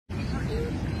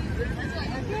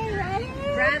Okay, ready?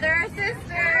 Brother or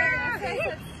sister? Okay.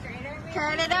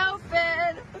 Turn it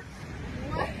open.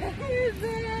 What is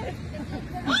it?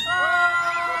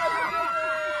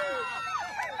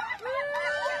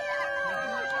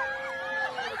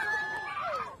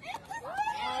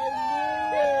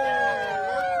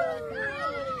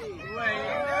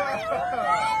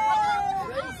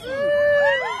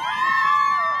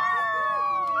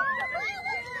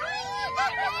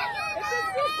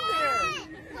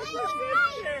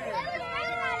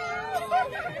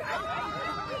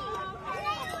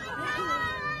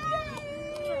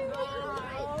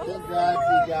 Congrats,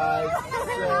 you guys.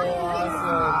 So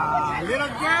awesome.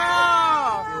 Little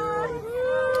girl!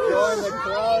 Join the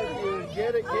club, dude.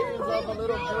 Get yourself a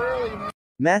little girl, man.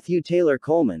 Matthew Taylor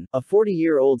Coleman, a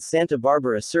 40-year-old Santa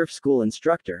Barbara surf school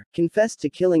instructor, confessed to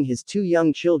killing his 2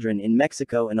 young children in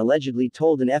Mexico and allegedly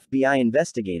told an FBI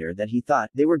investigator that he thought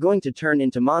they were going to turn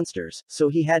into monsters, so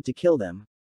he had to kill them.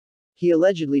 He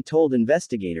allegedly told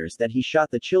investigators that he shot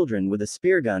the children with a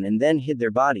speargun and then hid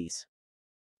their bodies.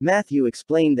 Matthew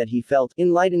explained that he felt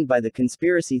enlightened by the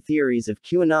conspiracy theories of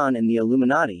QAnon and the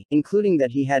Illuminati, including that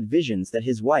he had visions that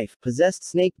his wife possessed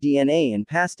snake DNA and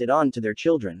passed it on to their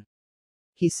children.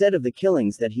 He said of the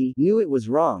killings that he knew it was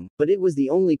wrong, but it was the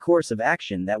only course of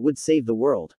action that would save the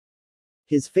world.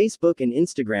 His Facebook and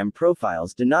Instagram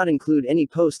profiles do not include any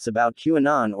posts about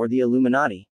QAnon or the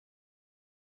Illuminati.